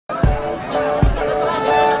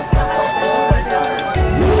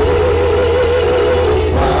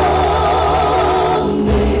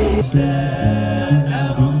Ito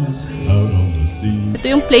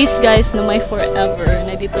yung place guys na may forever,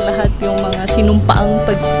 na dito lahat yung mga sinumpaang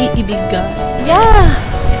pag-iibigan. Yeah!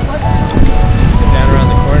 Around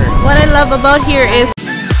the corner. What I love about here is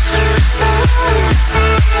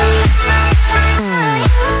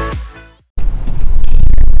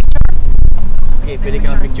sige, pwede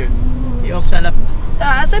ka picture. I-off sa lap.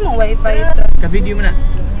 saan mo wifi ito? Ka-video mo na.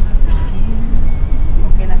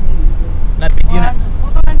 Okay na. Na-video na.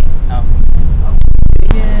 Oh.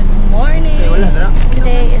 Good morning! Okay, wala na.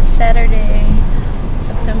 Today is Saturday,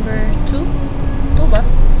 September 2? 2 ba?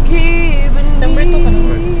 September 2 ka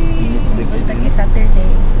naman. Basta kay Saturday.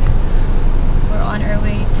 We're on our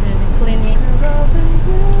way to the clinic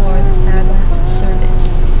for the Sabbath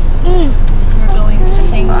service. We're going to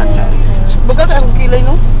sing Baga ka akong kilay,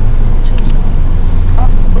 no? 2 songs.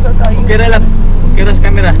 Baga kayo. Okay ra lap. Okay ra sa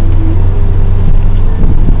camera.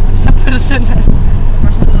 Sa personal.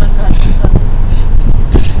 Personal lang ka.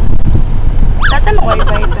 Saan mo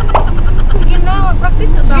wifi ito? Sige na,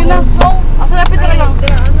 mag-practice na. Sige na, song. Asa lapit na lang.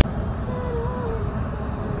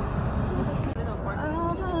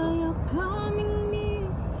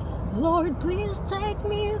 Lord, please take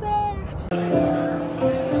me there.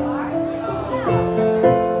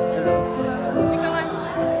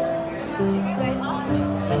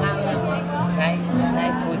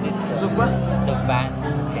 Sugba? Sugba.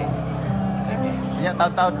 Okay. Ya,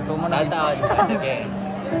 tahu-tahu tu mana. Tahu-tahu. Okay.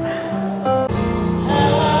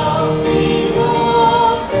 Help me,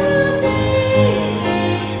 Lord, today.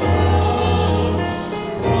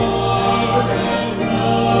 More and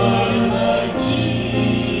more like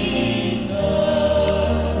Jesus.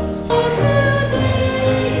 Today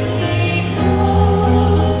we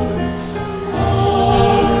grow.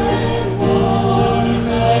 More and more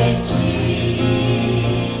like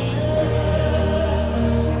Jesus.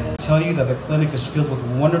 Tell you that the clinic is filled with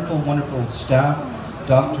wonderful, wonderful staff,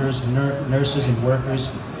 doctors, nurses, and workers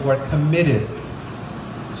who are committed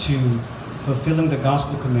to fulfilling the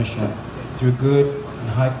gospel commission through good and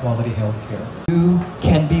high-quality health care. You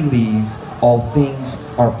can believe all things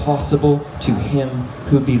are possible to him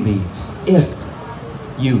who believes. If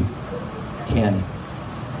you can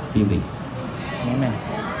believe. Amen.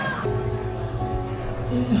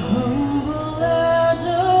 In humble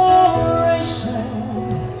adoration,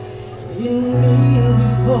 in kneel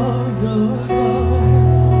before your throne.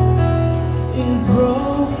 In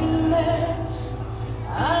brokenness,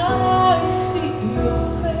 I seek your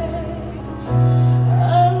face.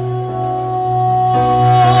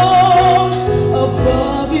 Alone,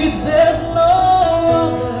 above you there's no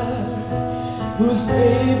other who's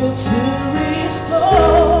able to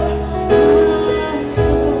restore my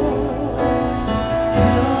soul.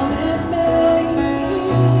 Come and make me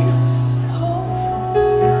whole.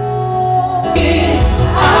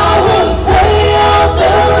 I will say of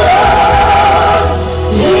the Lord,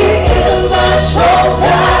 He is my strong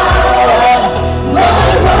tower, my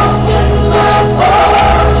rock and my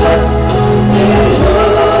fortress, in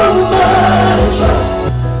whom I trust.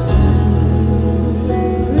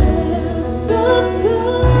 Breath of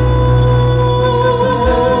God,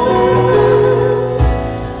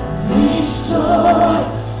 restore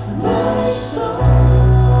my soul.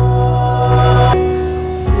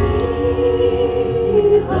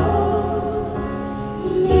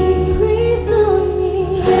 Breathe on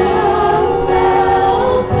me, power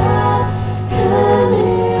of God, come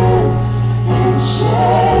in and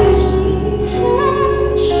change me,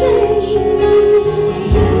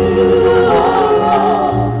 You are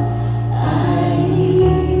all I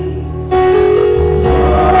need.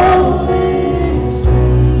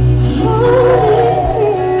 Holy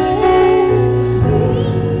Spirit,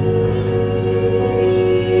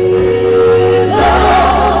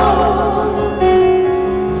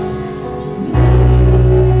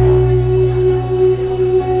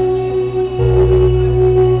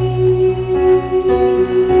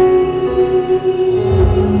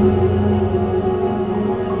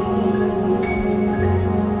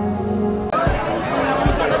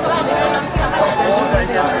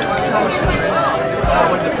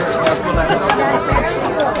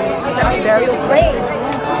 breathe on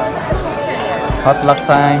Hot luck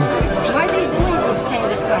time. Why are they doing this kind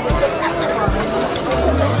of stuff?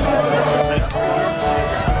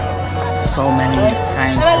 So many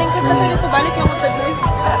kinds of Lingkod sa dito, balik lang mo sa dito.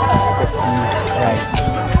 right.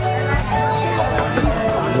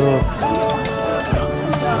 Look.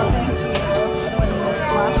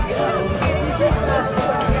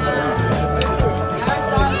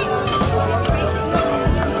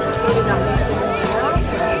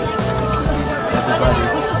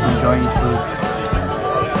 Everybody's enjoying food.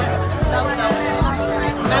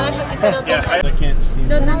 Meron siya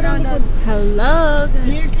Hello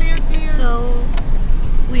guys. So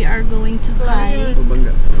we are going to hike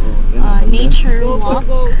nature walk.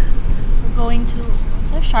 We're going to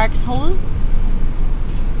Shark's Hole.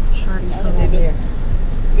 Shark's Hole.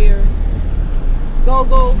 Here. Go.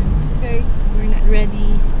 Okay. We're not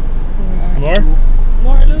ready for our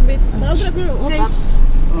More a little bit. Okay.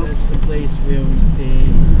 That's the place where we stay.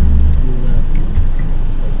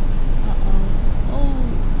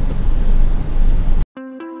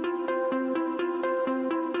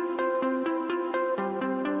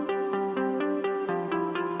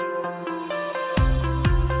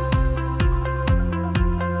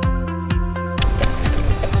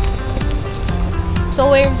 So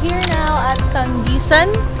we're here now at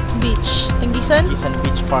Tangisan Beach. Tangisan? Tangisan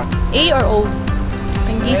Beach Park. A or O?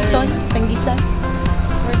 Tangisan? Tangisan?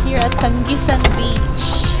 We're here at Tangisan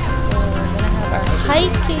Beach. So we're gonna have our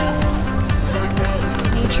hiking,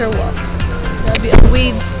 nature walk. There'll be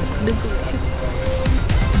waves.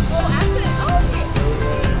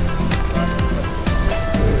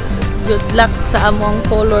 Good luck sa among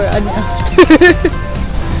color and after.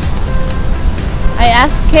 I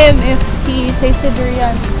asked him if he tasted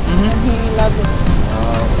durian and he loved it.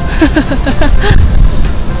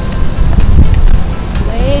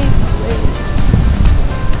 Waves.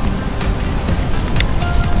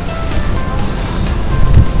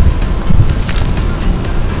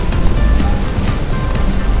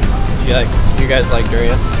 You guys like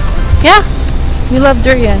durian? Yeah, we love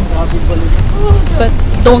durian. But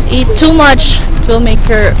don't eat too much. It will make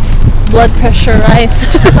your blood pressure rise.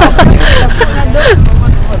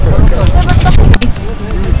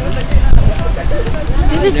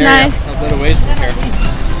 This is nice. A little ways from here.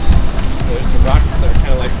 There's some rocks that are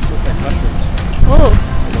kind of like mushrooms. Oh.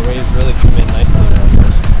 And the waves really come in nicely there.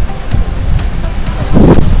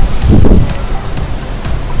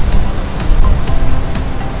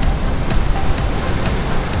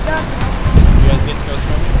 You guys get to go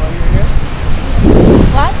swimming while you were here?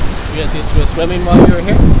 What? You guys get to go swimming while you were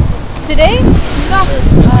here? Today? No.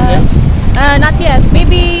 Not yet.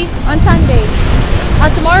 Maybe on Sunday.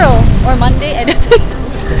 Tomorrow or Monday. I don't think.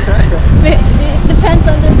 It depends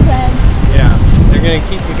on their plan. Yeah, they're gonna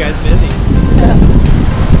keep you guys busy. Yeah.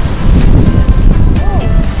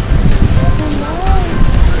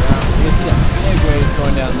 You can see the big waves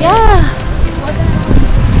going down there. Yeah.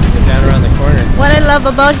 They're down around the corner. What I love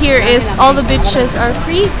about here is all the beaches are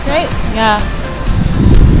free, right? Yeah.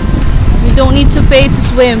 You don't need to pay to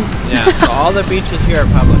swim. Yeah, so all the beaches here are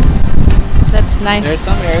public. That's nice. There's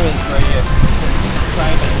some areas where you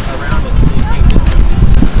try to around it so you can't get to it.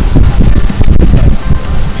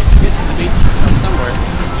 If you get to the beach from somewhere,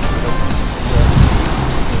 you can go.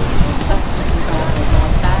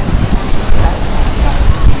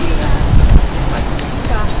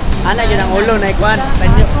 Ana yun ang ulo na ikwan.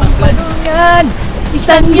 Panyo. Pulungan,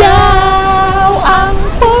 isanyaw ang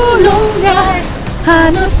pulungan.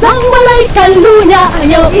 Hanap ng walay kaluya,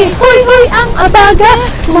 ayaw ihoy-hoy ang abaga.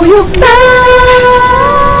 Tuyok na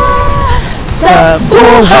sa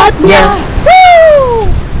buhat niya. Woo!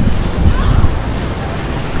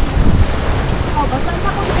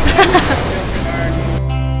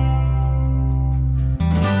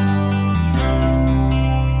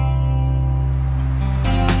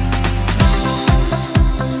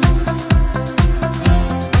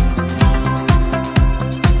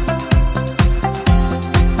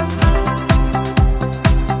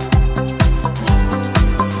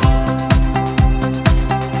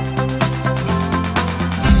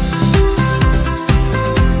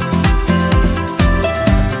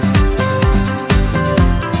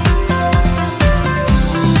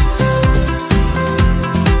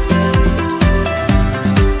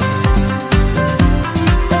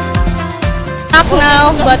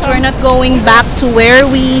 Now, but we're not going back to where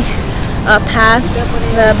we passed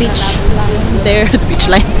the beach there, the beach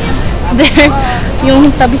line there,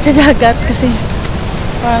 yung tabi sa dagat kasi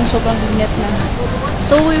parang sobrang init na.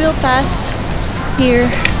 So we will pass here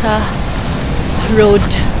sa road.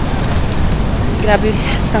 Grabe,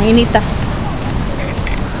 ang inita.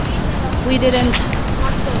 We didn't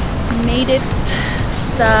made it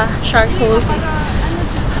sa Shark's Hole.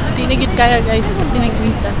 Tinigit kaya guys,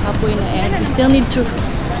 tinagwinta kapoy na and we still need to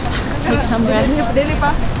take some rest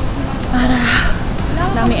para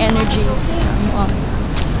dami energy sa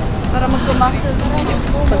para mag-muscle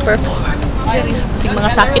pag-perform kasi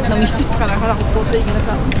mga sakit na minsan.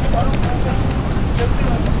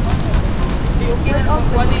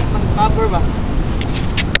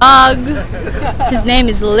 His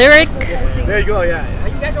name is Lyric. There you go, yeah.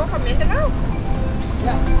 You guys all from Mindanao?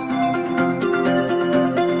 Yeah.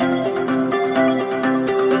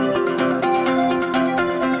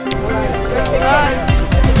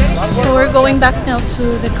 So we're going back now to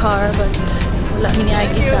the car, but wala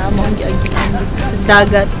miniagi sa among giagian sa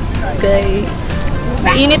dagat kay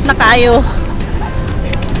init na kayo.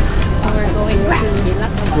 So we're going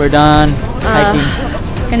to We're done hiking.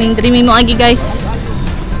 kaning dreaming mo agi guys.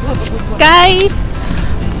 Kay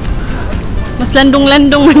mas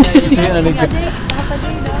landong-landong man diri.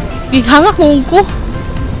 Gihangak mo ko.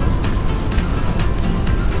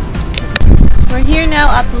 We're here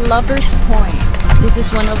now at Lovers Point. This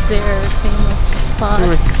is one of their famous spots.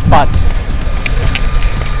 Tourist spots.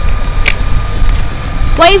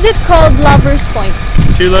 Why is it called Lovers Point?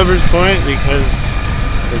 Two Lovers Point because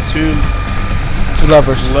the two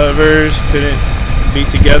lovers couldn't be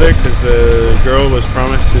together because the girl was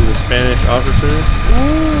promised to the Spanish officer.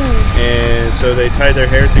 Ooh. And so they tied their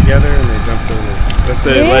hair together and they jumped over. That's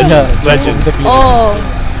the Yeah. legend. Oh.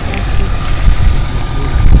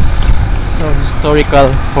 So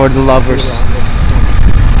historical for the lovers.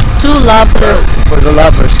 Two lovers. For the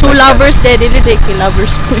lovers. Two like lovers us. they did it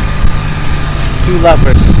Lovers Point. Two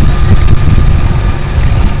lovers.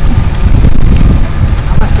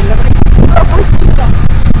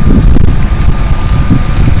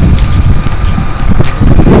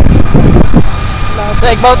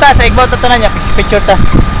 Sa igbaw ta tanan niya picture ta.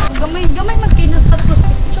 Gamay magkinos tapos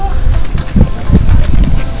picture.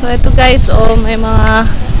 So ito guys, may mga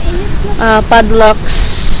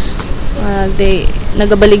padlocks. They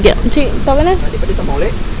nagabaligya. Tawa na.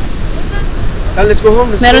 Let's go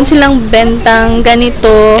home. Meron silang bentang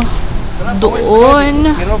ganito doon.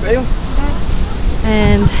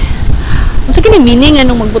 And ano sa kini meaning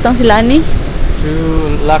anong magbutang sila ni? To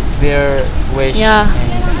lock their wish. Yeah.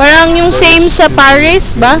 Parang yung same sa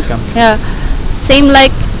Paris ba? Yeah. Same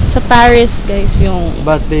like sa Paris guys, yung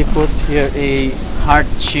But they put here a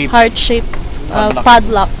heart-shaped heart-shaped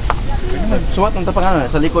padlocks. Suwat ang tapangan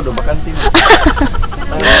sa likod o bakante.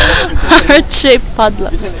 Heart-shaped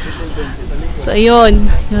padlocks. So yun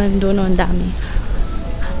doon ang dami.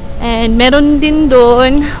 And meron din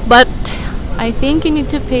doon, but I think you need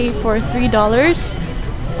to pay for $3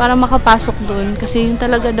 para makapasok doon kasi yun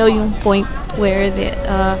talaga daw yung point where the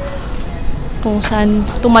kung saan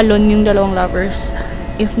tumalon yung dalawang lovers.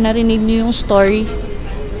 If narinig niyo yung story,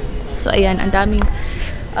 so ayan, ang daming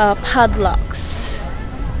padlocks.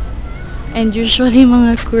 And usually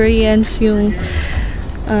mga Koreans yung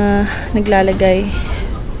naglalagay.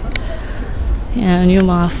 Yan, yung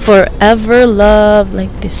mga forever love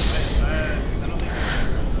like this.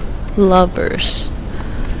 Lovers.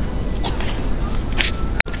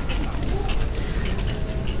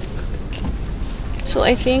 So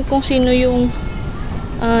I think kung sino yung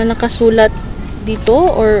nakasulat dito,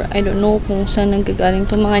 or I don't know kung saan nanggagaling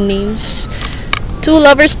itong mga names. Two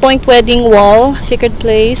Lovers Point Wedding Wall, secret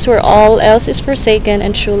place where all else is forsaken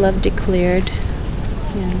and true love declared.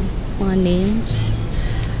 Yan, mga names.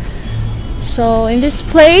 So in this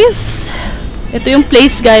place, ito yung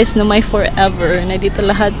place guys na may forever, na dito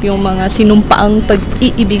lahat yung mga sinumpaang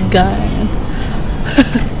pag-iibigan.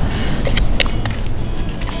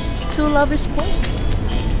 Two Lovers Point.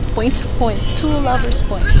 Two Lovers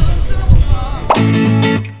Point.